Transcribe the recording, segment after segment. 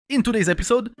In today's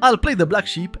episode, I'll play the Black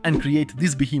Sheep and create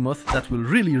this behemoth that will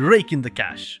really rake in the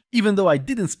cash. Even though I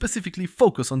didn't specifically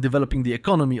focus on developing the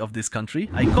economy of this country,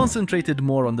 I concentrated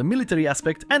more on the military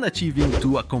aspect and achieving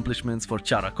 2 accomplishments for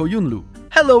Qara Qoyunlu.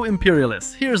 Hello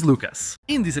Imperialists, here's Lucas.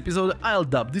 In this episode, I'll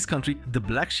dub this country the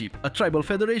Black Sheep, a tribal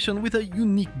federation with a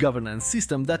unique governance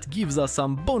system that gives us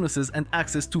some bonuses and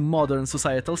access to modern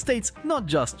societal states, not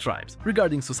just tribes.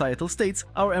 Regarding societal states,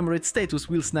 our emirate status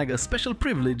will snag a special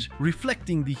privilege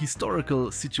reflecting the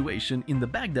historical situation in the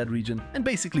Baghdad region and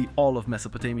basically all of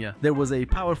Mesopotamia. There was a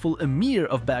powerful emir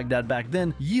of Baghdad back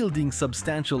then, yielding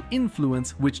substantial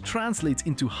influence, which translates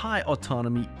into high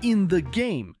autonomy in the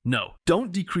game. No,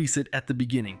 don't decrease it at the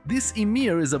beginning. This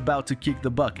emir is about to kick the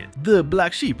bucket. The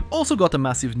Black Sheep also got a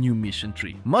massive new mission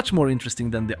tree, much more interesting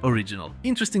than the original.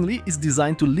 Interestingly, it's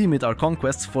designed to limit our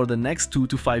conquests for the next 2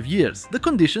 to 5 years. The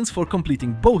conditions for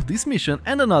completing both this mission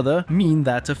and another mean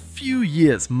that a few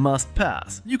years must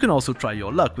pass. You can also try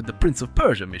your luck with the Prince of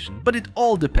Persia mission, but it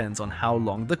all depends on how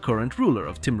long the current ruler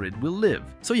of Timrid will live.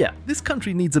 So yeah, this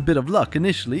country needs a bit of luck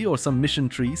initially or some mission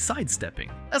tree sidestepping.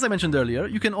 As I mentioned earlier,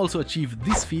 you can also achieve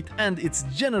this feat, and it's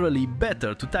generally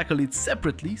better to tackle it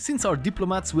separately since our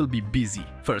diplomats will be busy.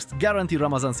 First, guarantee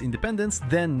Ramazan's independence,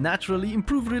 then naturally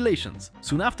improve relations.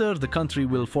 Soon after, the country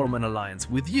will form an alliance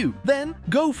with you. Then,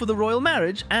 go for the royal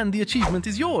marriage and the achievement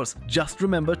is yours. Just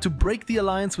remember to break the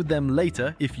alliance with them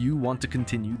later if you want to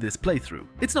continue this playthrough.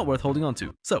 It's not worth holding on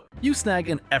to. So, you snag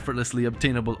an effortlessly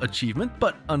obtainable achievement,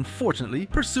 but unfortunately,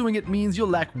 pursuing it means you'll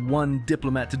lack 1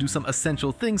 diplomat to do some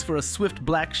essential things for a swift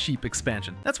Black Sheep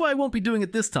expansion. That's why I won't be doing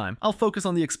it this time. I'll focus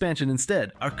on the expansion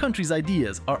instead. Our country's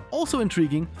ideas are also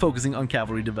intriguing, focusing on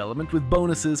cavalry development with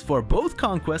bonuses for both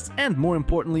conquests and, more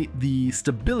importantly, the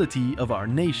stability of our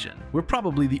nation. We're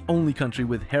probably the only country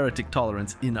with heretic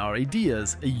tolerance in our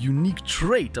ideas, a unique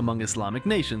trait among Islamic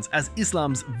nations, as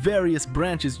Islam's various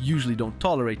branches usually don't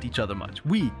tolerate each other much.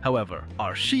 We, however,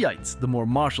 are Shiites, the more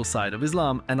martial side of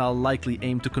Islam, and I'll likely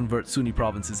aim to convert Sunni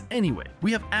provinces anyway.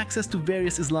 We have access to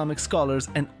various Islamic scholars,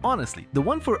 and honestly, the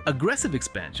one for aggressive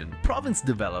expansion, province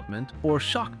development, or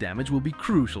shock damage will be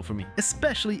crucial for me,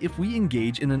 especially if we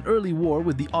engage in an early war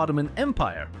with the Ottoman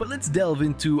Empire. But let's delve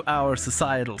into our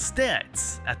societal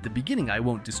stats. At the beginning, I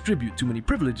won't distribute too many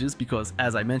privileges because,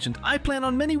 as I mentioned, I plan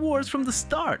on many wars from the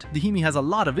start. Dihimi has a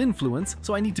lot of influence,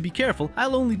 so I need to be careful.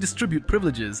 I'll only distribute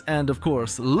privileges and, of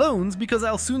course, loans because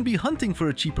I'll soon be hunting for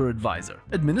a cheaper advisor.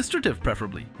 Administrative,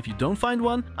 preferably. If you don't find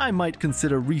one, I might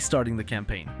consider restarting the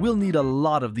campaign. We'll need a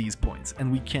lot of these points,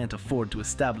 and we can't afford to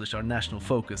establish our national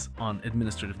focus on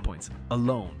administrative points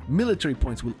alone. Military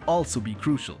points will also be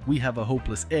crucial. We have a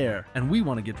hopeless heir, and we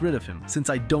want to get rid of him. Since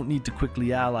I don't need to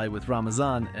quickly ally with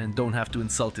Ramazan and don't have to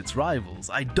insult its rivals,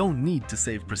 I don't need to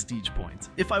save prestige points.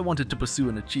 If I wanted to pursue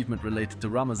an achievement related to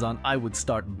Ramazan, I would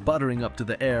start buttering up to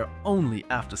the heir only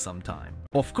after some time.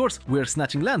 Of course, we're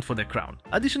snatching land for their crown.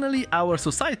 Additionally, our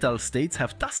societal states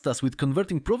have tasked us with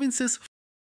converting provinces.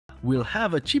 We'll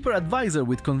have a cheaper advisor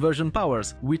with conversion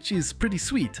powers, which is pretty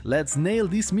sweet. Let's nail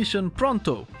this mission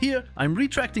pronto. Here, I'm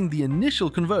retracting the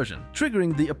initial conversion,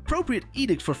 triggering the appropriate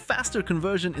edict for faster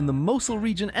conversion in the Mosul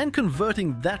region and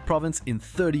converting that province in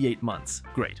 38 months.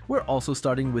 Great. We're also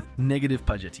starting with negative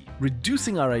pageti,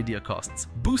 reducing our idea costs,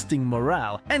 boosting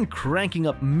morale, and cranking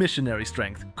up missionary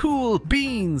strength. Cool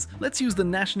beans! Let's use the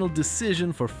national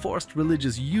decision for forced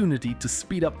religious unity to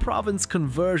speed up province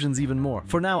conversions even more.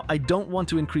 For now, I don't want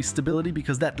to increase stability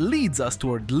because that leads us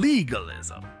toward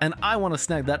legalism. And I want to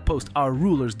snag that post our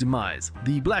ruler's demise.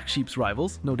 The Black Sheep's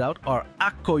rivals, no doubt, are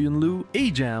Qoyunlu,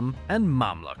 Ajam, and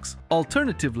Mamluks.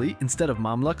 Alternatively, instead of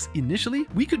Mamluks, initially,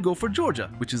 we could go for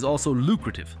Georgia, which is also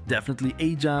lucrative. Definitely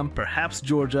Ajam, perhaps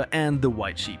Georgia, and the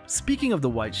White Sheep. Speaking of the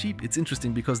White Sheep, it's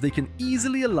interesting because they can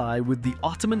easily ally with the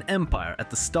Ottoman Empire at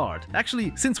the start.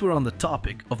 Actually, since we're on the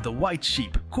topic of the White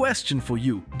Sheep, question for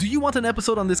you. Do you want an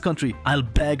episode on this country? I'll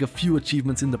bag a few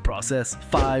achievements in the process,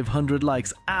 500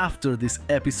 likes after this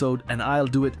episode, and I'll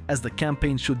do it as the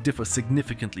campaign should differ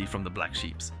significantly from the Black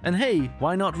Sheep's. And hey,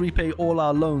 why not repay all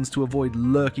our loans to avoid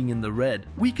lurking in the red?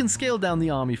 We can scale down the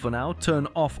army for now, turn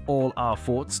off all our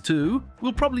forts too.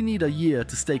 We'll probably need a year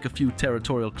to stake a few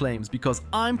territorial claims because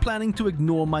I'm planning to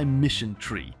ignore my mission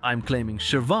tree. I'm claiming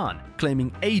Shirvan, claiming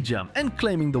Ajam, and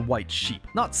claiming the White Sheep,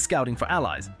 not scouting for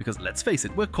allies, because let's face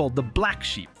it, we're called the Black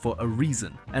Sheep for a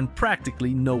reason, and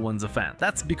practically no one's a fan.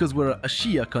 That's because we're a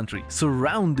Shia country,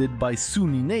 surrounded by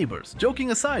Sunni neighbors.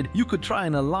 Joking aside, you could try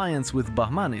an alliance with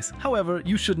Bahmanis, however,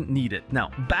 you shouldn't need it.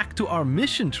 Now, back to our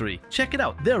mission tree. Check it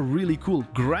out, they're really cool,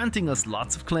 granting us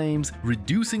lots of claims,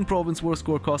 reducing province war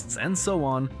score costs, and so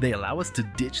on. They allow us to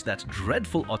ditch that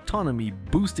dreadful autonomy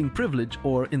boosting privilege,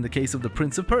 or in the case of the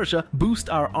Prince of Persia, boost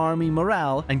our army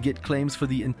morale and get claims for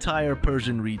the entire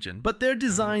Persian region. But they're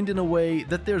designed in a way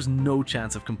that there's no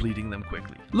chance of completing them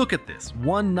quickly. Look at this,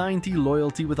 190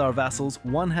 loyalty with our vassals,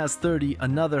 one has 30,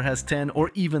 another has 10, or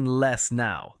even less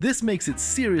now. This makes it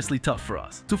seriously tough for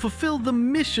us. To fulfill the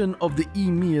mission of the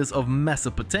emirs of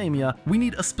Mesopotamia, we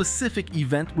need a specific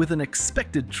event with an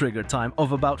expected trigger time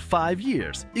of about 5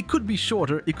 years. It could be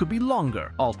shorter, it could be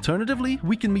longer. Alternatively,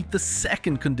 we can meet the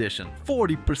second condition,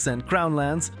 40% crown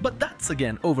lands, but that's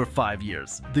again over 5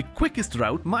 years. The quickest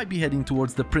route might be heading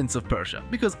towards the Prince of Persia,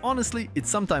 because honestly, it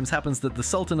sometimes happens that the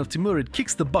Sultan of Timurid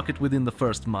kicks the bucket within the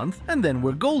first month, and then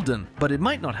we're golden. But it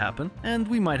might not happen, and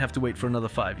we might have to wait for another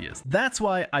 5 years. That's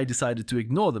why I decided to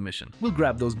ignore the mission. We'll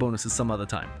grab those bonuses some other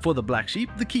time. For the Black Sheep,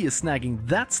 the key is snagging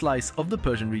that slice of the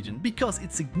Persian region because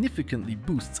it significantly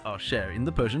boosts our share in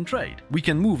the Persian trade. We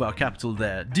can move our capital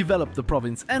there, develop the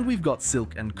province, and we've got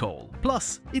silk and coal.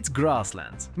 Plus, it's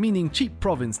grasslands, meaning cheap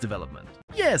province development.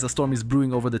 Yes, a storm is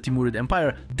brewing over the Timurid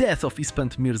Empire. Death of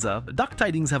Ispend Mirza. Dark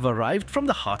tidings have arrived from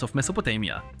the heart of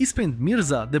Mesopotamia. Ispend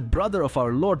Mirza, the brother of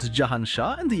our Lord Jahan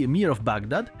Shah and the Emir of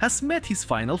Baghdad, has met his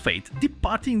final fate,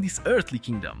 departing this earthly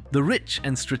kingdom. The rich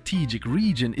and strategic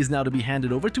region is now to be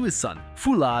handed over to his son,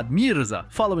 Fulad Mirza.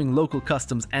 Following local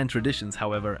customs and traditions,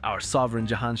 however, our sovereign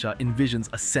Jahan Shah envisions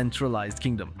a centralized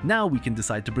kingdom. Now we can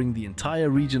decide to bring the entire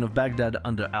region of Baghdad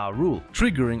under our rule,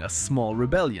 triggering a small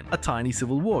rebellion, a tiny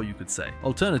civil war, you could say.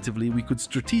 Alternatively, we could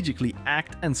strategically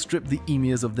act and strip the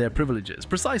emirs of their privileges,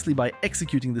 precisely by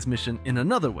executing this mission in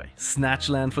another way. Snatch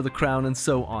land for the crown and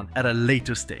so on at a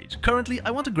later stage. Currently, I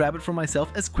want to grab it for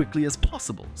myself as quickly as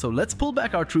possible. So let's pull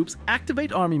back our troops,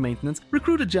 activate army maintenance,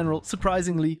 recruit a general,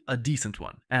 surprisingly a decent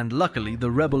one. And luckily, the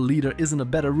rebel leader isn't a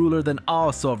better ruler than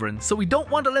our sovereign, so we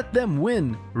don't want to let them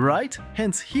win, right?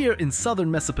 Hence, here in southern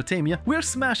Mesopotamia, we're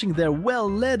smashing their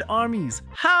well-led armies.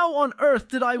 How on earth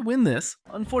did I win this?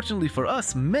 Unfortunately for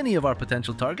us, many of our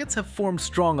potential targets have formed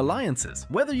strong alliances.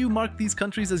 Whether you mark these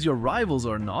countries as your rivals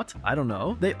or not, I don't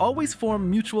know, they always form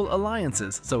mutual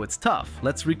alliances, so it's tough.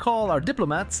 Let's recall our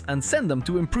diplomats and send them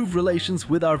to improve relations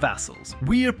with our vassals.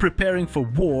 We're preparing for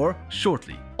war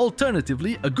shortly.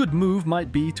 Alternatively, a good move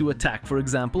might be to attack, for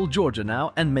example, Georgia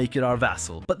now and make it our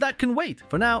vassal. But that can wait.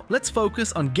 For now, let's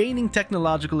focus on gaining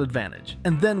technological advantage,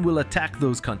 and then we'll attack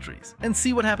those countries. And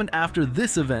see what happened after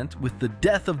this event with the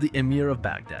death of the Emir of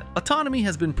Baghdad. Autonomy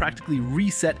has been practically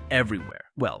reset everywhere.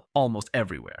 Well, almost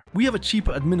everywhere. We have a chief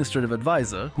administrative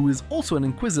advisor who is also an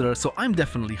inquisitor, so I'm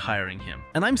definitely hiring him.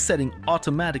 And I'm setting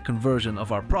automatic conversion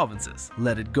of our provinces.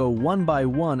 Let it go one by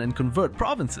one and convert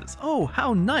provinces. Oh,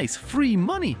 how nice, free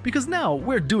money, because now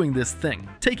we're doing this thing.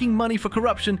 Taking money for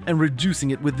corruption and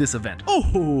reducing it with this event. Oh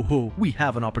ho ho, we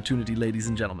have an opportunity, ladies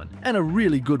and gentlemen, and a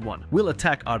really good one. We'll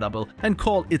attack Ardabil and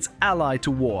call its ally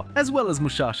to war, as well as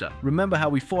Mushasha. Remember how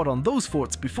we fought on those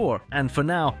forts before? And for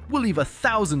now, we'll leave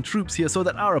 1,000 troops here so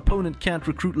that our opponent can't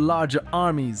recruit larger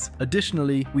armies.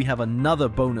 Additionally, we have another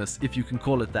bonus, if you can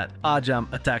call it that.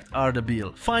 Ajam attacked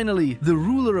Ardabil. Finally, the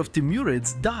ruler of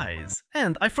Timurids dies.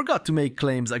 And I forgot to make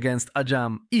claims against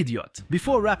Ajam, idiot.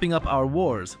 Before wrapping up our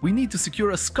wars, we need to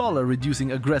secure a scholar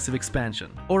reducing aggressive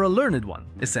expansion. Or a learned one,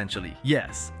 essentially.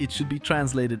 Yes, it should be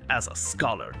translated as a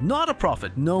scholar, not a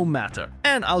prophet, no matter.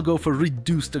 And I'll go for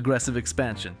reduced aggressive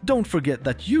expansion. Don't forget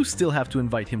that you still have to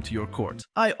invite him to your court.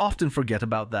 I often forget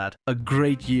about that. A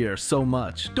great year, so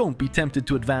much. Don't be tempted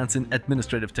to advance in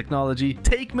administrative technology.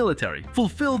 Take military.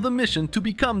 Fulfill the mission to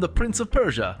become the Prince of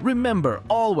Persia. Remember,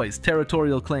 always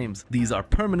territorial claims. These are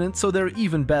permanent, so they're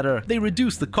even better. They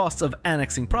reduce the costs of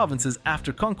annexing provinces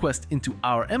after conquest into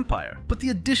our empire. But the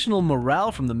additional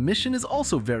morale from the mission is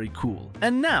also very cool.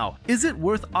 And now, is it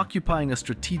worth occupying a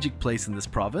strategic place in this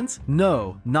province?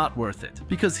 No, not worth it.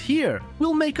 Because here,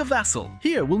 we'll make a vassal.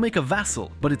 Here, we'll make a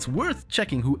vassal. But it's worth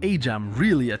checking who Ajam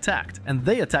really attacked. And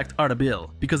they attacked Ardabil,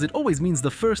 because it always means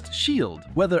the first shield.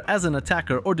 Whether as an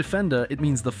attacker or defender, it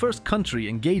means the first country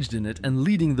engaged in it and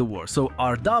leading the war. So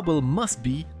Ardabil must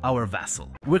be our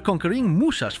vassal. We're conquering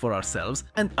Mushash for ourselves,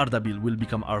 and Ardabil will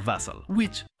become our vassal.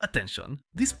 Which, attention,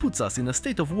 this puts us in a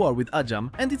state of war with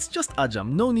Ajam, and it's just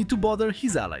Ajam, no need to bother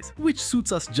his allies, which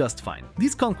suits us just fine.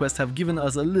 These conquests have given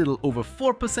us a little over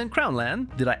 4% crown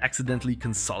land. Did I accidentally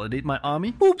consolidate my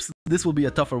army? Oops! This will be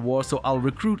a tougher war, so I'll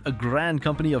recruit a grand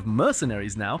company of mercenaries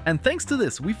mercenaries now, and thanks to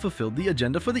this we fulfilled the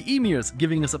agenda for the emirs,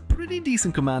 giving us a pretty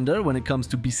decent commander when it comes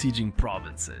to besieging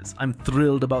provinces. I'm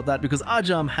thrilled about that because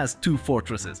Ajam has 2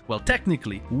 fortresses. Well,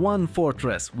 technically 1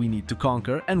 fortress we need to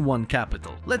conquer and 1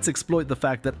 capital. Let's exploit the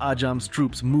fact that Ajam's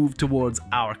troops move towards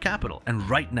our capital, and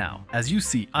right now, as you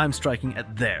see, I'm striking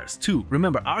at theirs too.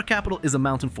 Remember, our capital is a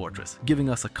mountain fortress, giving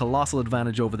us a colossal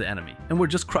advantage over the enemy, and we're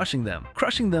just crushing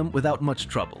them without much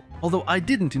trouble. Although I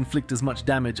didn't inflict as much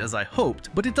damage as I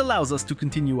hoped, but it allows us to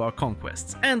continue our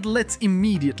conquests. And let's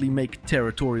immediately make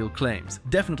territorial claims,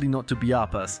 definitely not to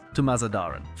Biapas, to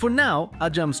Mazandaran. For now,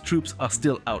 Ajam's troops are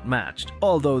still outmatched,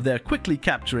 although they're quickly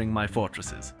capturing my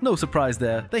fortresses. No surprise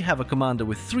there, they have a commander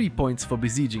with 3 points for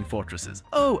besieging fortresses.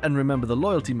 Oh, and remember the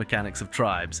loyalty mechanics of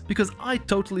tribes, because I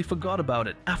totally forgot about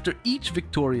it. After each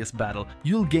victorious battle,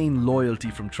 you'll gain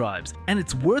loyalty from tribes, and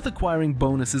it's worth acquiring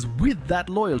bonuses with that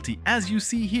loyalty, as you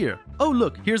see here. Oh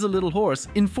look, here's a little horse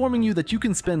informing you that you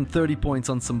can spend 30 points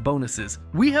on some bonuses.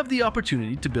 We have the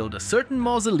opportunity to build a certain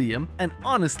mausoleum, and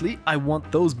honestly, I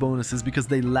want those bonuses because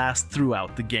they last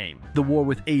throughout the game. The war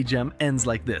with Ajam ends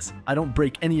like this. I don't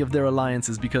break any of their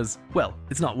alliances because, well,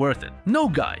 it's not worth it.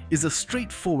 Nogai is a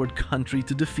straightforward country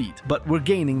to defeat, but we're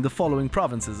gaining the following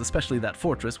provinces, especially that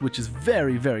fortress, which is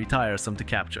very tiresome to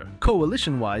capture.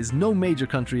 Coalition-wise, no major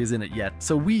country is in it yet,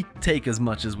 so we take as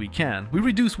much as we can. We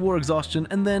reduce war exhaustion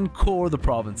and then core the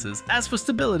provinces. As for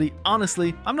stability,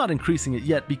 honestly, I'm not increasing it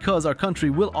yet because our country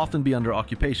will often be under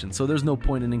occupation, so there's no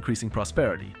point in increasing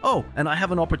prosperity. Oh, and I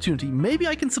have an opportunity. Maybe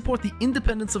I can support the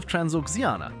independence of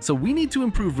Transoxiana, so we need to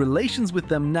improve relations with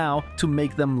them now to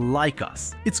make them like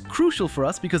us. It's crucial for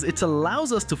us because it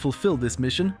allows us to fulfill this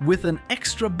mission with an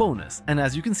extra bonus, and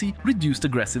as you can see, reduced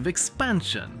aggressive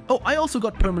expansion. Oh, I also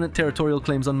got permanent territorial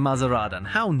claims on Mazaradan.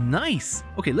 How nice!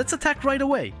 Okay, let's attack right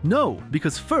away. No,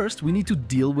 because first we need to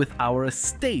deal with our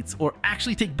estates, or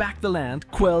actually take back the land,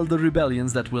 quell the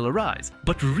rebellions that will arise.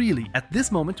 But really, at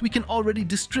this moment we can already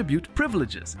distribute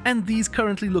privileges, and these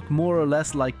currently look more or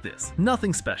less like this.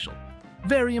 Nothing special.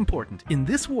 Very important, in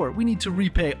this war we need to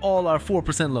repay all our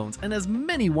 4% loans and as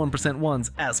many 1%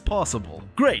 ones as possible.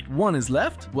 Great, 1 is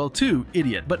left? Well, 2,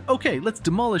 idiot. But okay, let's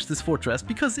demolish this fortress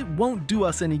because it won't do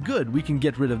us any good. We can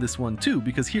get rid of this one too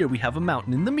because here we have a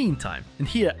mountain in the meantime. And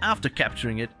here, after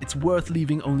capturing it, it's worth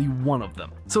leaving only 1 of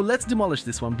them. So let's demolish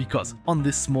this one because on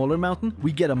this smaller mountain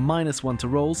we get a -1 to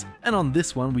rolls, and on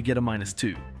this one we get a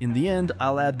 -2. In the end,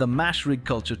 I'll add the mash rig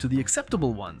culture to the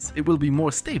acceptable ones. It will be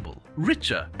more stable,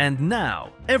 richer, and now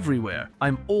everywhere,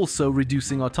 I'm also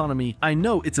reducing autonomy. I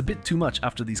know it's a bit too much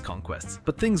after these conquests,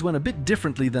 but things went a bit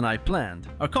differently than I planned.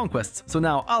 Our conquests, so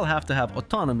now I'll have to have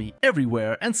autonomy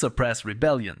everywhere and suppress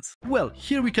rebellions. Well,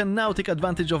 here we can now take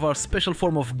advantage of our special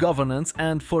form of governance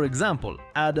and, for example,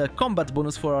 add a combat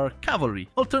bonus for our cavalry.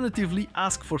 Alternatively,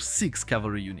 ask for 6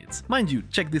 cavalry units. Mind you,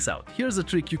 check this out. Here's a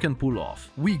trick you can pull off.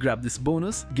 We grab this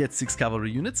bonus, get 6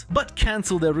 cavalry units, but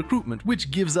cancel their recruitment,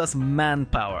 which gives us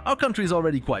manpower. Our country is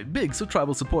already quite big, so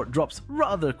tribal support drops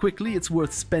rather quickly. It's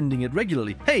worth spending it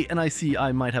regularly. Hey, and I see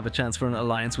I might have a chance for an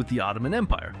alliance with the Ottoman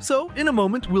Empire. So, in a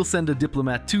moment, we'll send a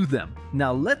diplomat to them.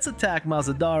 Now let's attack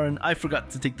Mazandaran. I forgot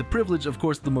to take the privilege, of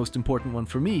course, the most important one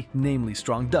for me, namely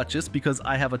Strong Duchess, because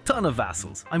I have a ton of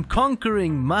vassals. I'm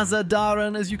conquering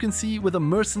Mazandaran, as you can see, with a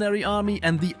mercenary army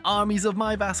and the armies of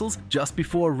my vassals. Just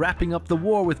before wrapping up the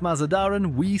war with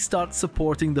Mazandaran, we start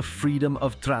supporting the freedom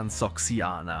of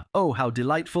Transoxiana. Oh, how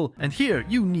delightful. And here,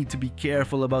 you need to be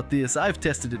careful about this. I've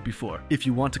tested it before. If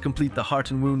you want to complete the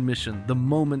Heart and Wound mission, the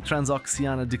moment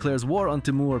Transoxiana declares war on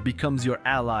Timur becomes your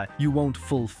ally, you won't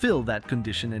fulfill that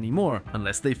condition anymore,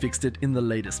 unless they fixed it in the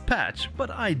latest patch, but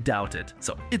I doubt it.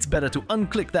 So it's better to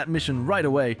unclick that mission right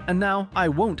away, and now I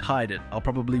won't hide it. I'll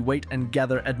probably wait and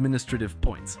gather administrative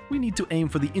points. We need to aim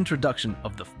for the introduction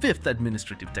of the 5th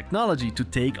administrative technology to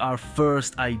take our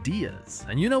first ideas.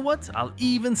 And you know what? I'll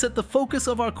even set the focus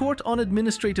of our court on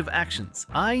administrative actions.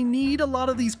 I need a lot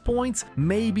of these points.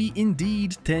 Maybe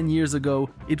indeed 10 years ago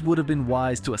it would have been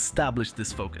wise to establish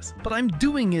this focus, but I'm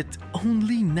doing it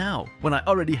only now when I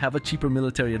already have a cheaper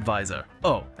military advisor.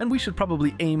 Oh, and we should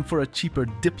probably aim for a cheaper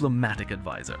diplomatic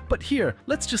advisor. But here,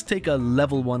 let's just take a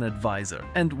level 1 advisor,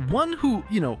 and one who,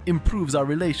 improves our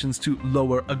relations to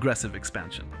lower aggressive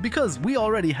expansion, because we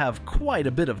already have quite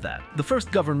a bit of that. The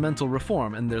first governmental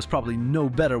reform, and there's probably no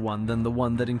better one than the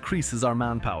one that increases our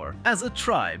manpower. As a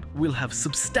tribe, we'll have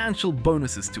substantial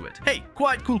bonuses to it. Hey,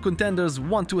 quite cool contenders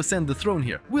want to ascend the throne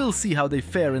here. We'll see how they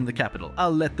fare in the capital.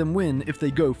 I'll let them win if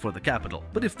they go for the capital,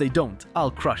 but if they don't,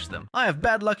 I'll crush them. I have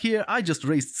bad luck here, I just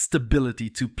raised stability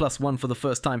to +1 for the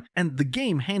first time, and the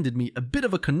game handed me a bit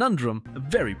of a conundrum, a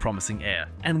very promising heir.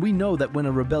 And we know that when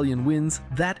a rebellion wins,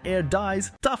 that heir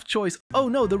dies. Tough choice. Oh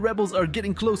no, the rebels are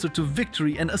getting closer to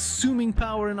victory and assuming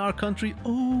power in our country.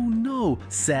 Oh no.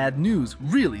 Sad news,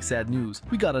 really sad news.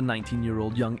 We got a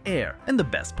 19-year-old young heir. And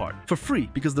the best part, for free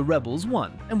because the rebels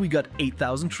won. And we got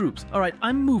 8,000 troops. Alright,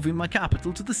 I'm moving my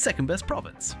capital to the second best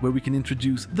province, where we can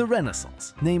introduce the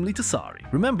Renaissance, namely to Sari.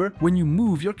 Remember, when you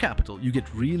move your capital, you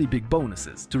get really big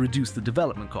bonuses to reduce the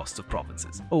development costs of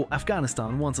provinces. Oh,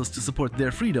 Afghanistan wants us to support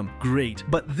their freedom. Great.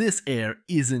 But this heir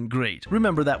isn't great.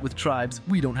 Remember that with tribes,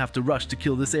 we don't have to rush to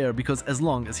kill this heir because as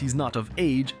long as he's not of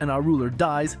age and our ruler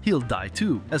dies, he'll die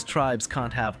too, as tribes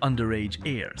can't have underage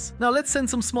heirs. Now let's send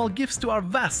some small gifts to our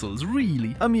vassals,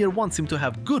 really. Amir wants him to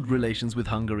have good relations with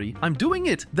Hungary. I'm doing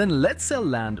it. Then let's sell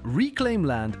land, reclaim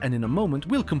land, and in a moment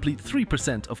we'll complete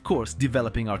 3%, of course,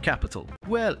 developing our capital.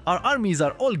 Well, our armies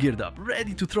are all geared up,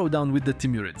 ready to throw down with the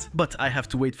Timurids. But I have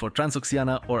to wait for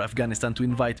Transoxiana or Afghanistan to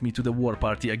invite me to the war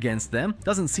party against them.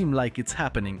 Doesn't seem like it's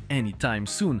happening anytime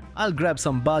soon. I'll grab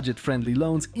some budget-friendly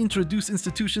loans, introduce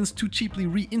institutions to cheaply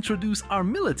reintroduce our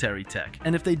military tech.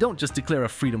 And if they don't just declare a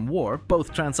freedom war,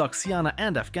 both Transoxiana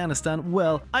and Afghanistan,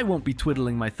 well, I won't be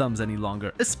twiddling my thumbs any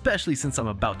longer, especially since I'm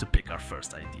about to pick our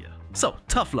first idea. So,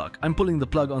 tough luck, I'm pulling the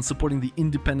plug on supporting the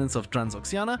independence of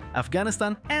Transoxiana,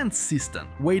 Afghanistan, and Sistan.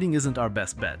 Waiting isn't our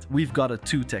best bet, we've got a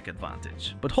 2-tech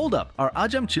advantage. But hold up, our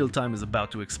Ajam chill time is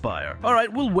about to expire.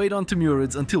 Alright, we'll wait on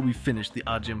Timurids until we finish the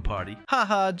Ajam party.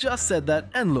 Haha, just said that,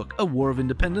 and look, a war of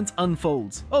independence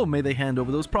unfolds. Oh, may they hand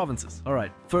over those provinces.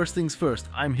 Alright, first things first,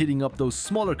 I'm hitting up those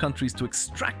smaller countries to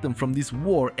extract them from this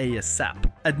war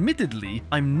ASAP. Admittedly,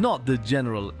 I'm not the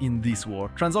general in this war.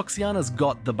 Transoxiana's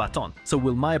got the baton, so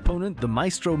will my opponent, the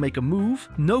Maestro, make a move?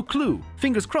 No clue.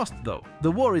 Fingers crossed though.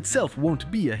 The war itself won't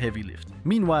be a heavy lift.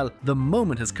 Meanwhile, the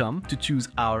moment has come to choose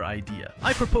our idea.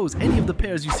 I propose any of the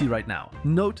pairs you see right now.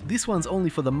 Note, this one's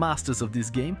only for the masters of this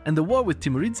game, and the war with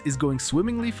Timurids is going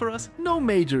swimmingly for us. No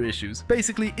major issues.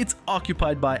 Basically, it's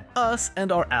occupied by us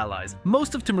and our allies.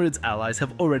 Most of Timurids' allies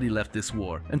have already left this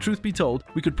war, and truth be told,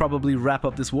 we could probably wrap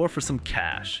up this war for some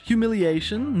cash.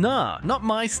 Humiliation? Nah, not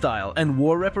my style. And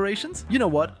war reparations? You know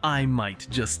what? I might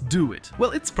just do it.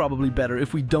 Well, it's probably better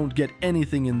if we don't get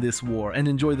anything in this war and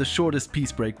enjoy the shortest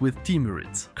peace break with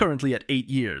Timurids, currently at 8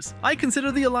 years. I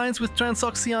consider the alliance with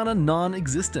Transoxiana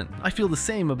non-existent. I feel the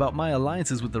same about my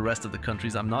alliances with the rest of the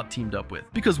countries I'm not teamed up with.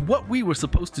 Because what we were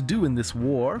supposed to do in this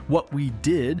war, what we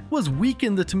did, was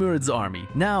weaken the Timurids' army.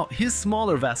 Now, his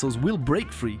smaller vassals will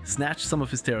break free, snatch some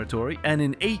of his territory, and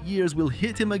in 8 years we'll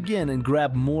hit him again and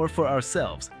grab more for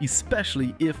ourselves.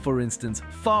 Especially if, for instance,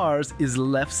 Fars is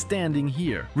left standing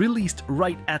here. Released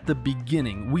right at the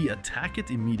beginning, we attack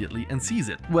it immediately and seize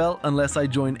it. Well, unless I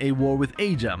join a war with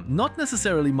Ajam, not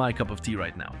necessarily my cup of tea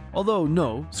right now. Although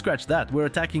no, scratch that, we're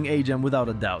attacking Ajam without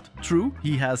a doubt. True,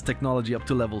 he has technology up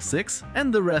to level 6,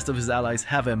 and the rest of his allies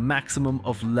have a maximum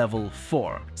of level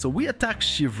 4. So we attack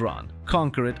Shivran,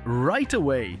 conquer it right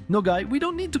away. No guy, we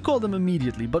don't need to call them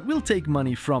immediately, but we'll take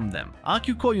money from them.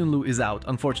 EU4 Qoyunlu is out,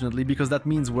 unfortunately, because that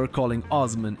means we're calling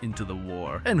Osman into the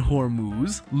war. And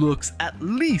Hormuz looks at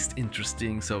least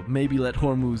interesting, so maybe let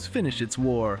Hormuz finish its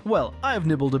war. Well, I've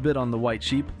nibbled a bit on the white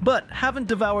sheep, but haven't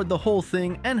devoured the whole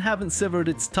thing and haven't severed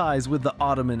its ties with the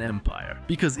Ottoman Empire.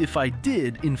 Because if I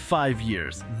did, in 5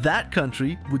 years, that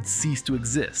country would cease to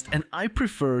exist, and I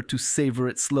prefer to savor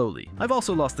it slowly. I've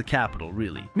also lost the capital,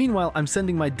 really. Meanwhile, I'm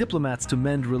sending my diplomats to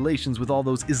mend relations with all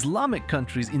those Islamic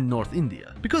countries in North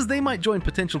India, because they might join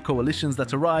potential coalitions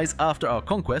that arise after our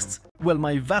conquests. Well,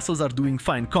 my vassals are doing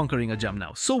fine conquering Ajam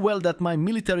now, so well that my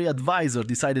military advisor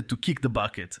decided to kick the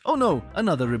bucket. Oh no,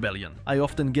 another rebellion. I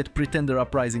often get pretender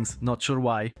uprisings, not sure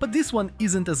why, but this one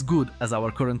isn't as good as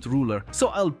our current ruler, so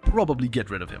I'll probably get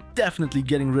rid of him. Definitely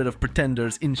getting rid of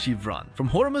pretenders in Shivran. From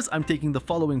Hormuz, I'm taking the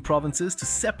following provinces to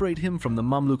separate him from the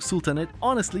Mamluk Sultanate.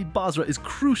 Honestly, Basra is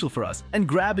crucial for us, and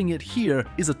grabbing it here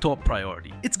is a top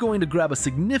priority. It's going to grab a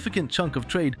significant chunk of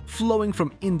trade flowing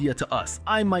from India to us.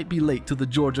 I might be late to the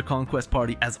Georgia conquest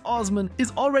party as Osman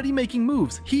is already making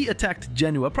moves. He attacked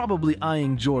Genoa, probably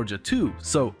eyeing Georgia too.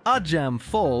 So Ajam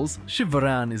falls,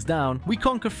 Shivran is down, we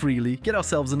conquer freely, get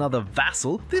ourselves another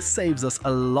vassal. This saves us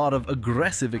a lot of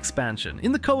aggressive expansion.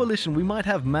 In the coalition we might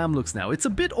have Mamluks now. It's a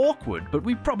bit awkward, but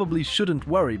we probably shouldn't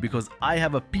worry because I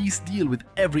have a peace deal with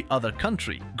every other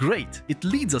country. Great, it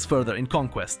leads us further in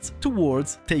conquests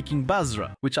towards taking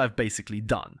Basra, which I've basically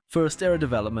done. First era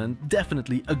development,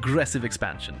 definitely aggressive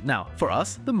expansion. Now, for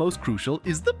us, the most crucial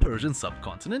is the Persian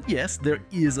subcontinent. Yes, there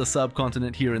is a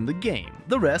subcontinent here in the game.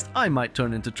 The rest I might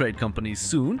turn into trade companies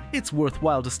soon. It's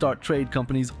worthwhile to start trade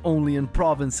companies only in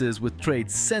provinces with trade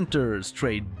centers,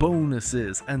 trade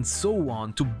bonuses, and so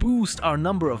on to boost our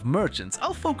number of merchants.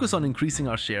 I'll focus on increasing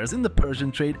our shares in the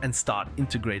Persian trade and start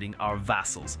integrating our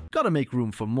vassals. Gotta make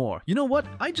room for more. You know what?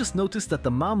 I just noticed that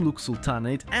the Mamluk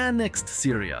Sultanate annexed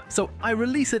Syria, so I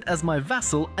release it as my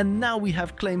vassal, and now we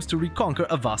have claims to reconquer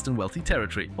a vast and wealthy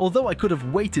territory. Although I could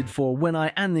have waited for when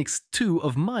I annexed 2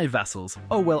 of my vassals.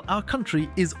 Oh well, our country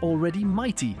is already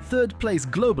mighty, 3rd place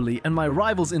globally, and my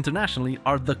rivals internationally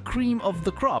are the cream of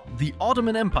the crop, the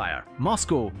Ottoman Empire,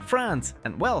 Moscow, France,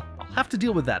 and well, I'll have to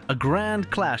deal with that. A grand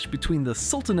clash between the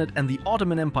Sultanate and the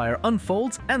Ottoman Empire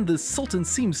unfolds, and the Sultan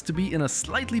seems to be in a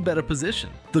slightly better position.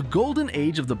 The golden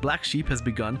age of the Black Sheep has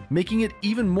begun, making it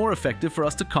even more effective for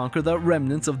us to conquer the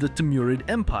remnants of the Timurid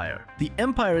Empire. The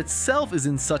empire itself is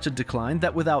in such a decline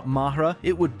that without Mahra,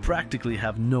 it would practically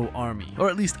have no army. Or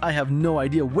at least I have no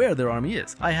idea where their army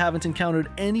is. I haven't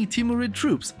encountered any Timurid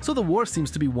troops, so the war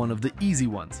seems to be one of the easy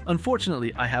ones.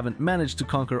 Unfortunately, I haven't managed to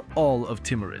conquer all of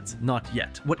Timurids. Not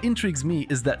yet. What intrigues me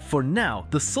is that for now,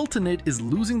 the Sultanate is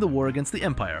losing the war against the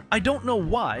empire. I don't know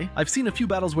why. I've seen a few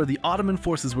battles where the Ottoman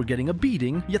forces were getting a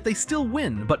beating, yet they still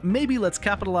win. But maybe let's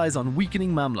capitalize on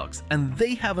weakening Mamluks, and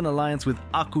they have an alliance with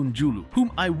Akun Julu,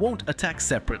 whom I won't attack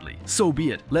separately. So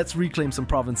be it. Let's reclaim some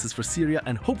provinces for Syria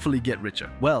and hopefully get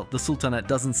richer. Well, the Sultanate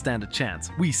doesn't stand a chance.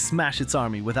 We smash its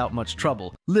army without much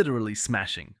trouble, literally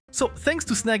smashing. So, thanks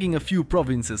to snagging a few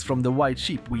provinces from the White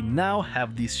Sheep, we now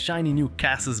have this shiny new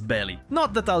casus belli.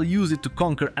 Not that I'll use it to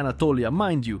conquer Anatolia,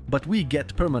 mind you, but we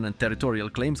get permanent territorial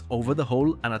claims over the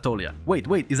whole Anatolia. Wait,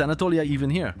 is Anatolia even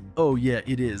here? Oh yeah,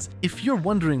 it is. If you're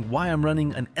wondering why I'm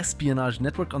running an espionage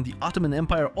network on the Ottoman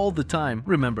Empire all the time,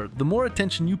 remember, the more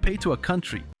attention you pay to a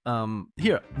country,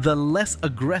 the less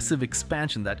aggressive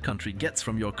expansion that country gets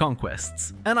from your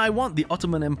conquests. And I want the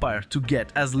Ottoman Empire to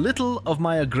get as little of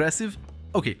my aggressive.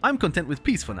 Okay, I'm content with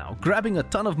peace for now, grabbing a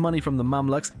ton of money from the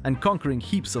Mamluks and conquering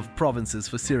heaps of provinces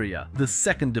for Syria. The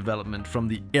second development from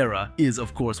the era is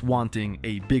of course wanting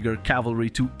a bigger cavalry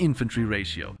to infantry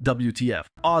ratio. WTF.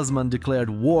 Osman declared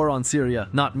war on Syria,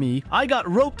 not me. I got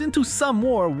roped into some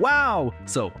war, wow!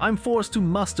 So I'm forced to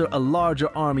muster a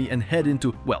larger army and head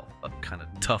into, well, a kind of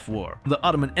tough war. The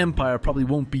Ottoman Empire probably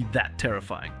won't be that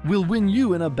terrifying. We'll win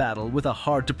you in a battle with a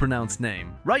hard to pronounce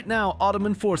name. Right now,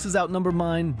 Ottoman forces outnumber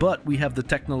mine, but we have the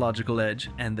technological edge,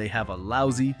 and they have a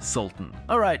lousy sultan.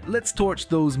 Alright, let's torch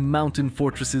those mountain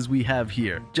fortresses we have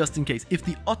here, just in case, if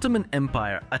the Ottoman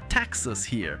Empire attacks us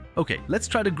here. Okay, let's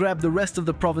try to grab the rest of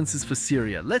the provinces for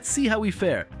Syria. Let's see how we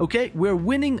fare. Okay, we're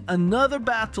winning another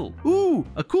battle. Ooh,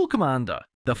 a cool commander.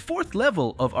 The 4th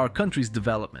level of our country's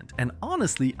development, and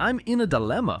honestly, I'm in a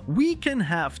dilemma. We can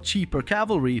have cheaper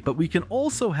cavalry, but we can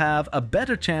also have a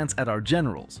better chance at our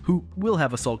generals, who will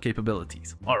have assault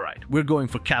capabilities. Alright, we're going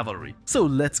for cavalry, so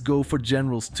let's go for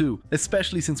generals too,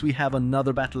 especially since we have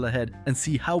another battle ahead, and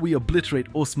see how we obliterate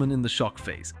Osman in the shock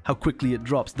phase, how quickly it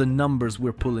drops the numbers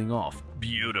we're pulling off.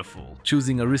 Beautiful.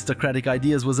 Choosing aristocratic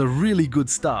ideas was a really good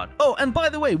start. Oh, and by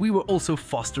the way, we were also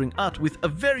fostering Ut with a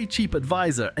very cheap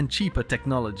advisor and cheaper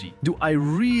technology. Do I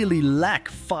really lack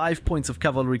 5 points of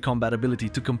cavalry combat ability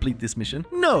to complete this mission?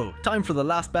 No! Time for the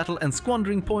last battle and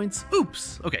squandering points?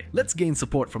 Oops! Okay, let's gain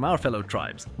support from our fellow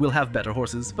tribes. We'll have better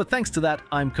horses, but thanks to that,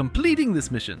 I'm completing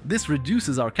this mission. This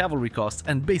reduces our cavalry costs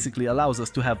and basically allows us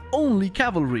to have only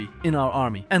cavalry in our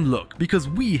army. And look, because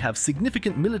we have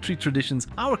significant military traditions,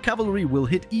 our cavalry will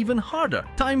hit even harder.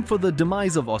 Time for the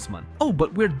demise of Osman. Oh,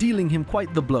 but we're dealing him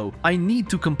quite the blow. I need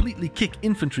to completely kick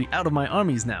infantry out of my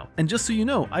armies now. And just so you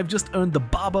know, I've just earned the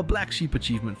Baba Black Sheep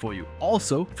achievement for you.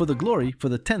 Also, for the glory for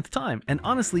the 10th time. And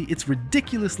honestly, it's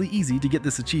ridiculously easy to get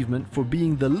this achievement for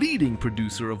being the leading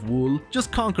producer of wool.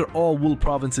 Just conquer all wool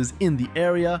provinces in the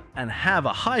area and have a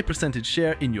high percentage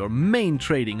share in your main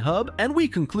trading hub. And we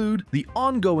conclude the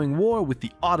ongoing war with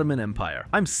the Ottoman Empire.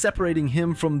 I'm separating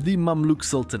him from the Mamluk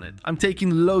Sultanate. I'm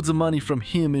taking loads of money from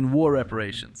him in war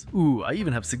reparations. Ooh, I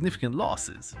even have significant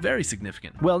losses. Very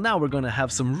significant. Well, now we're gonna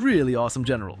have some really awesome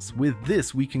generals. With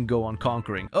this, we can go on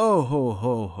conquering. Oh ho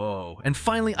ho ho. And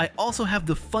finally, I also have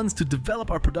the funds to develop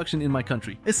our production in my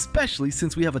country, especially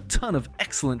since we have a ton of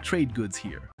excellent trade goods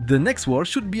here. The next war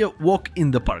should be a walk in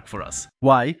the park for us.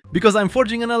 Why? Because I'm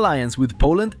forging an alliance with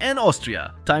Poland and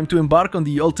Austria. Time to embark on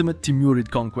the ultimate Timurid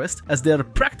conquest, as they're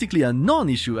practically a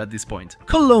non-issue at this point.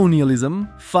 Colonialism,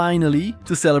 finally,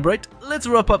 to celebrate, let's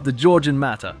wrap up the Georgian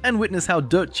matter and witness how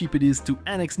dirt cheap it is to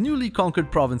annex newly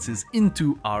conquered provinces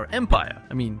into our empire.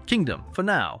 I mean, kingdom, for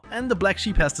now. And the Black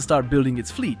Sheep has to start building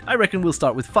its fleet. I reckon we'll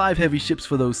start with 5 heavy ships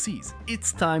for those seas.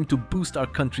 It's time to boost our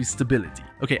country's stability.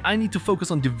 Okay, I need to focus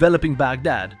on developing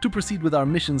Baghdad to proceed with our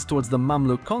missions towards the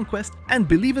Mamluk conquest, and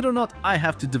believe it or not, I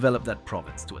have to develop that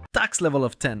province to a tax level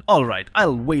of 10. Alright,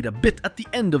 I'll wait a bit at the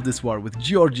end of this war with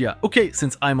Georgia. Okay,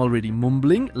 since I'm already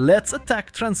mumbling, let's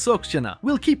attack Transoxiana.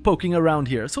 We'll keep poking around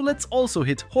here, so let's also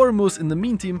hit Hormuz in the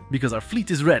meantime because our fleet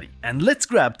is ready. And let's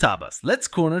grab Tabas. Let's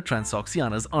corner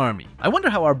Transoxiana's army. I wonder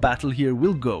how our battle here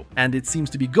will go, and it seems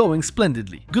to be going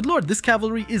splendidly. Good lord, this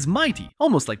cavalry is mighty,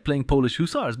 almost like playing Polish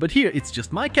hussars, but here it's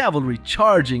just my cavalry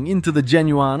charging into the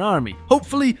genuine army.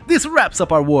 Hopefully, this wraps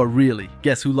up our war really.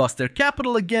 Guess who lost their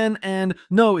capital again? And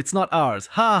no, it's not ours.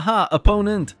 Ha ha,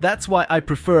 opponent. That's why I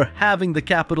prefer having the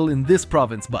capital in this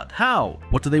province. But how?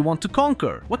 What do they want to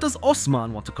conquer? What does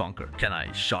Osman want to conquer? Can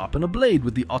I sharpen a blade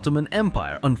with the Ottoman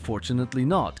Empire? Unfortunately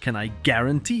not. Can I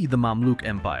guarantee the Mamluk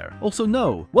Empire? Also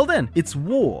no. Well then, it's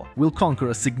war. We'll conquer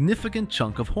a significant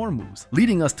chunk of Hormuz,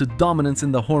 leading us to dominance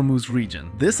in the Hormuz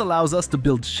region. This allows us to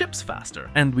build ships faster,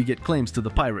 and we get claims to the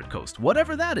pirate coast,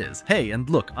 whatever that is. Hey, and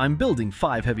look, I'm building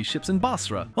 5 heavy ships in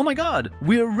Basra. Oh my god,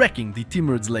 we're wrecking the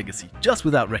Timurids' legacy, just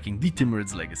without wrecking the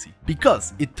Timurids' legacy.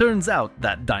 Because it turns out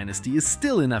that dynasty is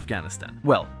still in Afghanistan.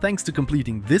 Well, thanks to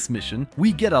completing this mission,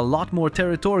 we get a lot more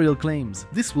territorial claims.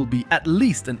 This will be at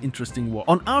least an interesting war.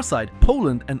 On our side,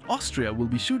 Poland and Austria will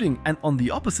be shooting, and on the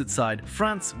opposite side,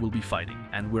 France will be fighting.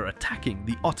 And we're attacking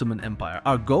the Ottoman Empire.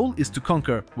 Our goal is to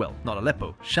conquer, well, not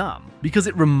Aleppo, Sham. Because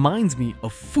it reminds me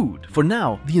of food. For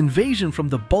now, the invasion from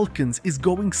the Balkans is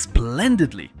going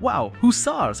splendidly. Wow,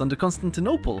 hussars under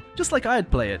Constantinople, just like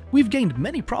I'd play it. We've gained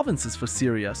many provinces for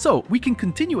Syria, so we can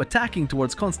continue attacking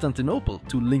towards Constantinople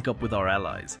to link up with our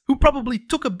allies, who probably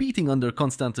took a beating under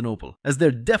Constantinople, as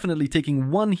they're definitely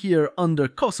taking one here under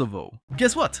Kosovo.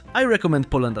 Guess what? I recommend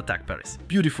Poland attack Paris.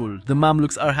 Beautiful. The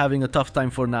Mamluks are having a tough time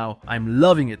for now. I'm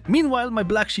loving it. Meanwhile, my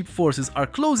Black Sheep forces are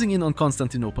closing in on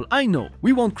Constantinople. I know,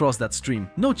 we won't cross that stream.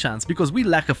 No chance, because we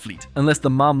lack a fleet, unless the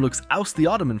Mamluks oust the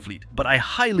Ottoman fleet, but I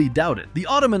highly doubt it. The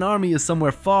Ottoman army is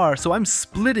somewhere far, so I'm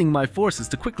splitting my forces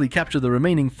to quickly capture the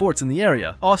remaining forts in the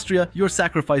area. Austria, your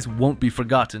sacrifice won't be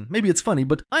forgotten. Maybe it's funny,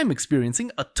 but I'm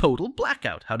experiencing a total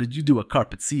blackout. How did you do a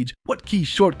carpet siege? What key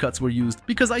shortcuts were used?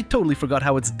 Because I totally forgot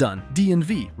how it's done. D and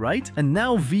V, right? And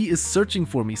now V is searching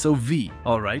for me, so V.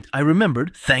 Alright, I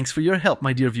remembered. Thanks for your help,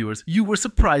 my dear viewers. You were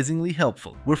surprisingly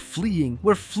helpful. We're fleeing.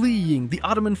 We're fleeing. The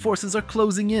Ottoman forces are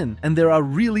closing in, and there are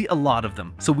really a lot of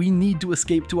them. So we need to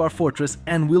escape to our fortress,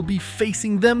 and we'll be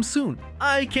facing them soon.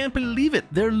 I can't believe it.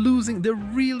 They're losing. They're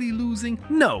really losing.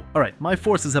 No. Alright, my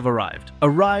forces have arrived.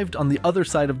 Arrived on the other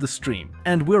side of the stream.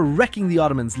 And we're wrecking the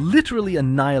Ottomans, literally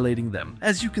annihilating them.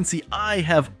 As you can see, I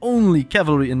have only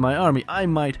cavalry in my army. I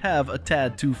might have a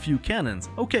tad too few cannons.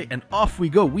 Okay, and off we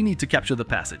go. We need to capture the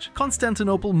passage.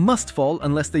 Constantinople must fall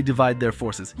unless they divide their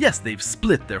forces. Yes, they've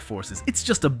split their forces. It's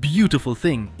just a beautiful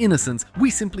thing. Innocence. We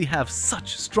simply have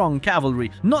such strong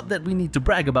cavalry. Not that we need to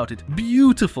brag about it.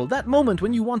 Beautiful. That moment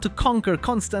when you want to conquer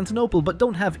Constantinople but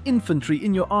don't have infantry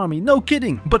in your army. No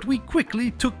kidding. But we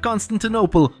quickly took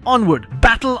Constantinople. Onward.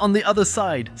 Battle on the other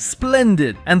side.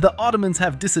 Splendid. And the Ottomans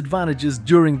have disadvantages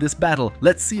during this battle.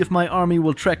 Let's see if my army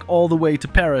will trek all the way to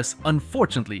Paris.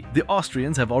 Unfortunately, the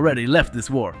Austrians have already left this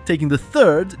war, taking the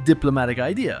third diplomatic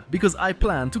idea, because I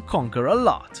plan to conquer a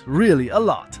lot. Really a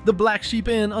lot. The Black Sheep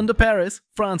in under Paris.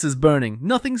 France is burning.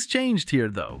 Nothing's changed here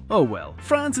though. Oh well.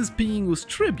 France is paying us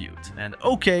tribute. And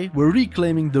okay, we're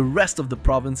reclaiming the rest of the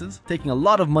provinces, taking a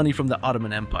lot of money from the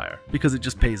Ottoman Empire, because it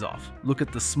just pays off. Look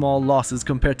at the small losses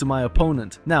compared to my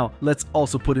opponent. Now, let's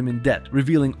also put him in debt,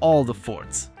 revealing all the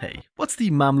forts. Hey, what's the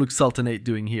Mamluk Sultanate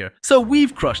doing here? So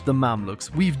we've crushed the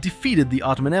Mamluks, we've defeated the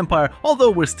Ottoman Empire,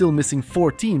 although we're still missing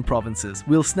 14 provinces.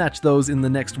 We'll snatch those in the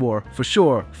next war, for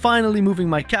sure. Finally moving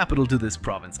my capital to this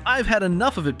province. I've had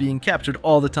enough of it being captured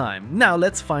all the time. Now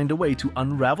let's find a way to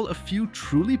unravel a few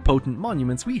truly potent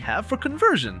monuments we have for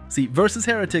conversion. See, versus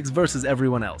heretics versus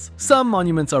everyone else. Some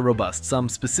monuments are robust, some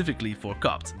specifically for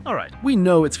Copts. Alright, we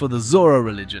know it's for the Zora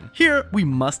religion. Here, we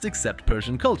must accept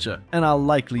Persian culture, and I'll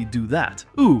likely do that.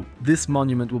 Ooh, this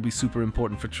monument will be super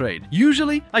important for trade.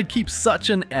 Usually, I'd keep such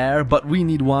an heir, but we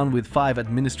need one with 5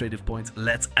 administrative points.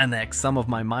 Let's annex some of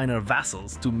my minor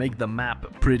vassals to make the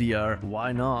map prettier.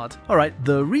 Why not? Alright,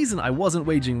 the reason I wasn't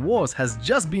waging wars has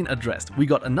just been addressed. We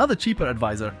got another cheaper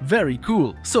advisor. Very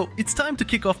cool. So, it's time to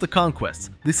kick off the conquests.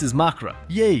 This is Makra.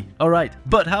 Yay. Alright,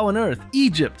 but how on earth?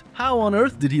 Egypt. How on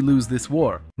earth did he lose this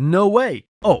war? No way.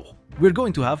 Oh. we're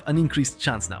going to have an increased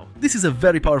chance now. This is a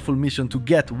very powerful mission to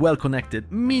get well connected,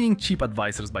 meaning cheap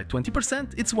advisors by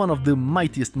 20%. It's one of the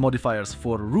mightiest modifiers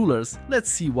for rulers. Let's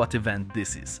see what event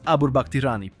this is.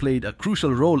 Aburbaktirani played a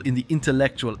crucial role in the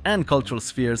intellectual and cultural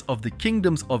spheres of the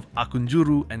kingdoms of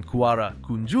Akunjuru and Qara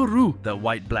Qoyunlu, the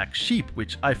white-black sheep,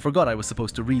 which I forgot I was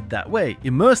supposed to read that way.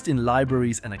 Immersed in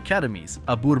libraries and academies,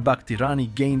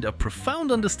 Aburbaktirani gained a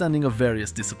profound understanding of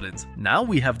various disciplines. Now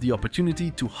we have the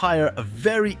opportunity to hire a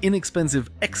very inexpensive,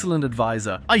 excellent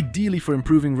advisor, ideally for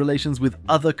improving relations with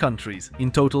other countries.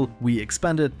 In total, we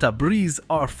expanded Tabriz,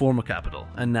 our former capital,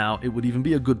 and now it would even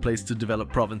be a good place to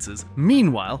develop provinces.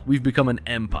 Meanwhile, we've become an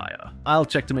empire. I'll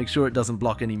check to make sure it doesn't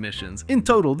block any missions. In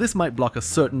total, this might block a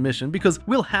certain mission because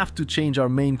we'll have to change our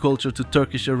main culture to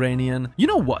Turkish-Iranian. You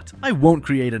know what? I won't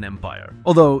create an empire.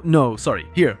 Although, no, sorry.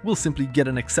 Here, we'll simply get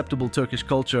an acceptable Turkish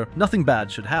culture. Nothing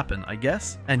bad should happen, I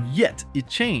guess. And yet, it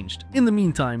changed. In the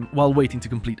meantime, while waiting to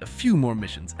complete a few more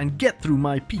missions and get through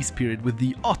my peace period with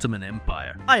the Ottoman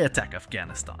Empire, I attack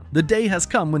Afghanistan. The day has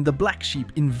come when the Black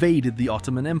Sheep invaded the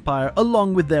Ottoman Empire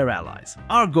along with their allies.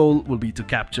 Our goal will be to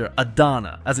capture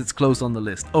Adana, as it's close on the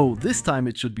list. Oh, this time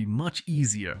it should be much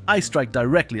easier. I strike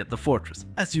directly at the fortress.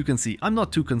 As you can see, I'm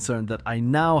not too concerned that I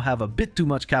now have a bit too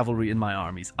much cavalry in my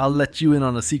armies. I'll let you in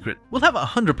on a secret. We'll have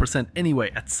 100%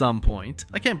 anyway at some point.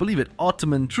 I can't believe it.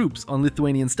 Ottoman troops on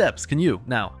Lithuanian steppes, can you?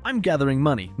 Now, I'm gathering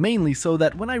money, mainly so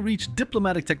that when I reach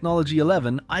Diplomatic Technology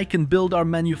 11, I can build our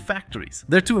manufactories.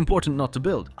 They're too important not to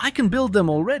build. I can build them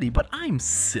already, but I'm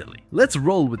silly. Let's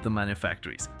roll with the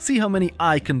manufactories. See how many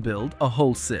I can build, a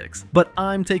whole 6. But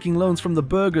I'm taking loans from the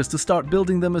burghers to start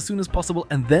building them as soon as possible,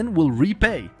 and then we'll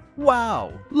repay.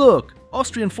 Wow! Look!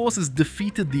 Austrian forces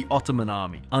defeated the Ottoman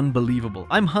army. Unbelievable.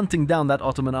 I'm hunting down that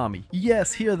Ottoman army.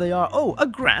 Yes, here they are. Oh, a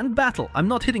grand battle. I'm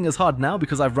not hitting as hard now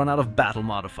because I've run out of battle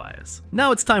modifiers.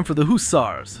 Now it's time for the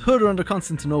Hussars. Herder under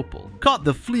Constantinople caught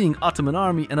the fleeing Ottoman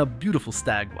army in a beautiful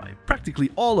stagwipe. Practically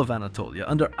all of Anatolia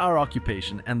under our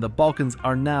occupation, and the Balkans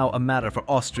are now a matter for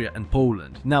Austria and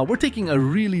Poland. Now we're taking a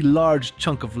really large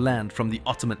chunk of land from the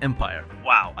Ottoman Empire.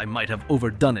 Wow, I might have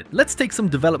overdone it. Let's take some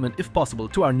development if possible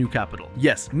to our new capital.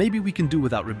 Yes, maybe we can do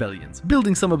without rebellions.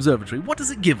 Building some observatory, what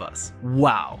does it give us?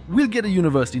 Wow, we'll get a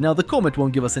university. Now the Comet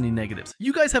won't give us any negatives.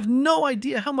 You guys have no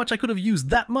idea how much I could have used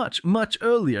that much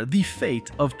earlier. The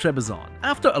fate of Trebizond.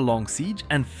 After a long siege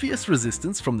and fierce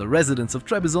resistance from the residents of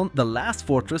Trebizond, the last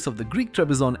fortress of the Greek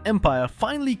Trebizond Empire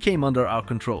finally came under our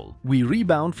control. We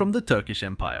rebound from the Turkish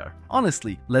Empire.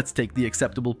 Honestly, let's take the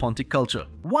acceptable Pontic culture.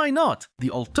 Why not?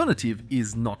 The alternative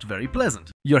is not very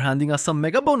pleasant. You're handing us some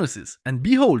mega bonuses. And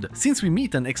behold, since we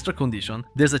meet an extra condition,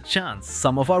 there's a chance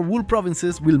some of our wool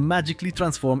provinces will magically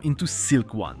transform into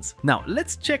silk ones. Now,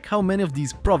 let's check how many of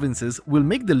these provinces will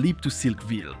make the leap to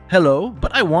Silkville. Hello,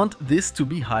 but I want this to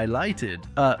be highlighted.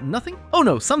 Nothing? Oh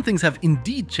no, some things have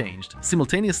indeed changed.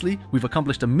 Simultaneously, we've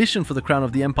accomplished a mission for the Crown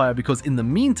of the Empire because in the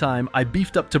meantime, I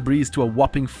beefed up Tabriz to a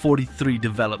whopping 43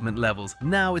 development levels.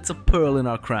 Now it's a pearl in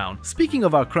our crown. Speaking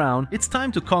of our crown, it's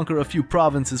time to conquer a few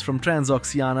provinces from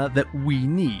Transoxiana that we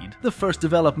need. The first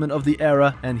development of the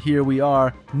era, and here we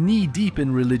are, knee-deep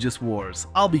in religious wars.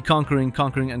 I'll be conquering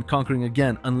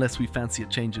again unless we fancy a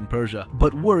change in Persia.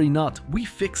 But worry not, we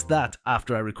fixed that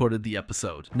after I recorded the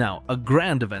episode. Now, a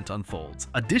grand event unfolds.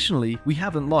 Additionally, we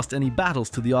haven't lost any battles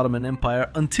to the Ottoman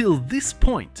Empire until this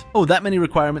point. Oh, that many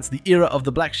requirements, the era of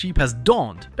the Black Sheep has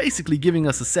dawned, basically giving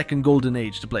us a second golden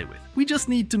age to play with. We just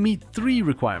need to meet 3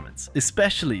 requirements,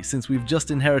 especially since we've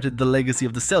just inherited the legacy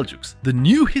of the Seljuks. The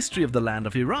new history of the land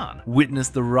of Iran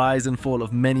witnessed the rise and fall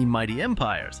of many mighty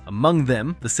empires. Among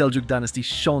them, the Seljuk dynasty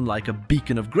shone like a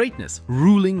beacon of greatness,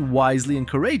 ruling wisely and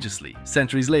courageously.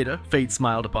 Centuries later, fate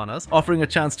smiled upon us, offering a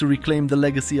chance to reclaim the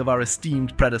legacy of our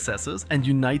esteemed predecessors and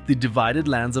unite the divided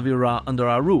lands of Iran under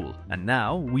our rule. And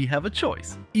now we have a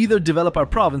choice. Either develop our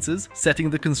provinces, setting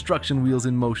the construction wheels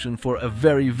in motion for a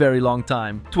very, very long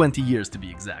time, 20 years to be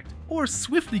exact, or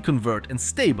swiftly convert and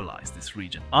stabilize this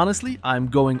region. Honestly, I'm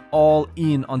going all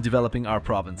in on developing our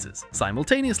provinces.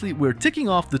 Simultaneously, we're ticking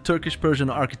off the Turkish-Persian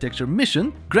architecture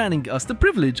mission, granting us the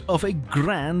privilege of a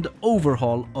grand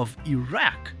overhaul of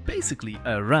Iraq. Basically,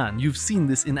 Iran. You've seen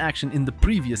this in action in the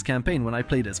previous campaign when I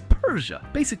played as Persia.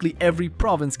 Basically, every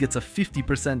province gets a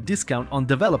 50% discount on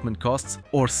development costs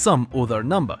or some other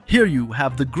number. Here you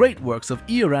have the great works of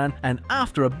Iran, and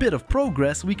after a bit of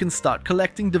progress, we can start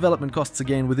collecting development costs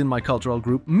again within my cultural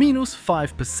group, minus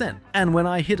 5%. And when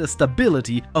I hit a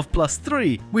stability of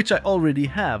 +3, which I already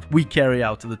have, we carry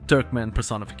out the Turkmen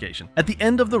personification. At the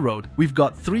end of the road, we've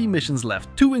got 3 missions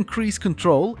left to increase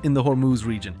control in the Hormuz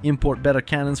region, import better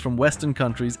cannons from Western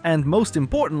countries, and most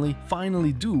importantly,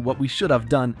 finally do what we should have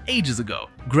done ages ago.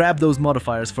 grab those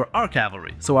modifiers for our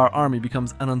cavalry, so our army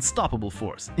becomes an unstoppable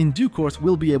force. In due course,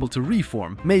 we'll be able to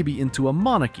reform, maybe into a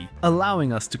monarchy,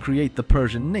 allowing us to create the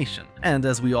Persian nation. And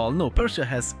as we all know, Persia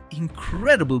has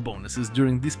incredible bonuses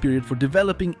during this period for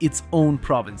developing its own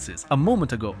provinces. A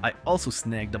moment ago, I also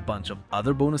snagged a bunch of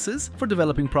other bonuses for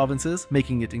developing provinces,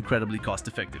 making it incredibly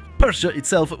cost-effective. Persia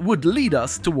itself would lead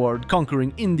us toward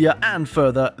conquering India and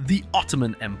further the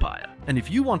Ottoman Empire. And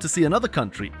if you want to see another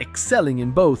country excelling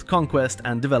in both conquest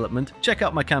and development, check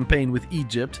out my campaign with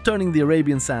Egypt, turning the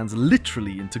Arabian sands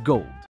literally into gold.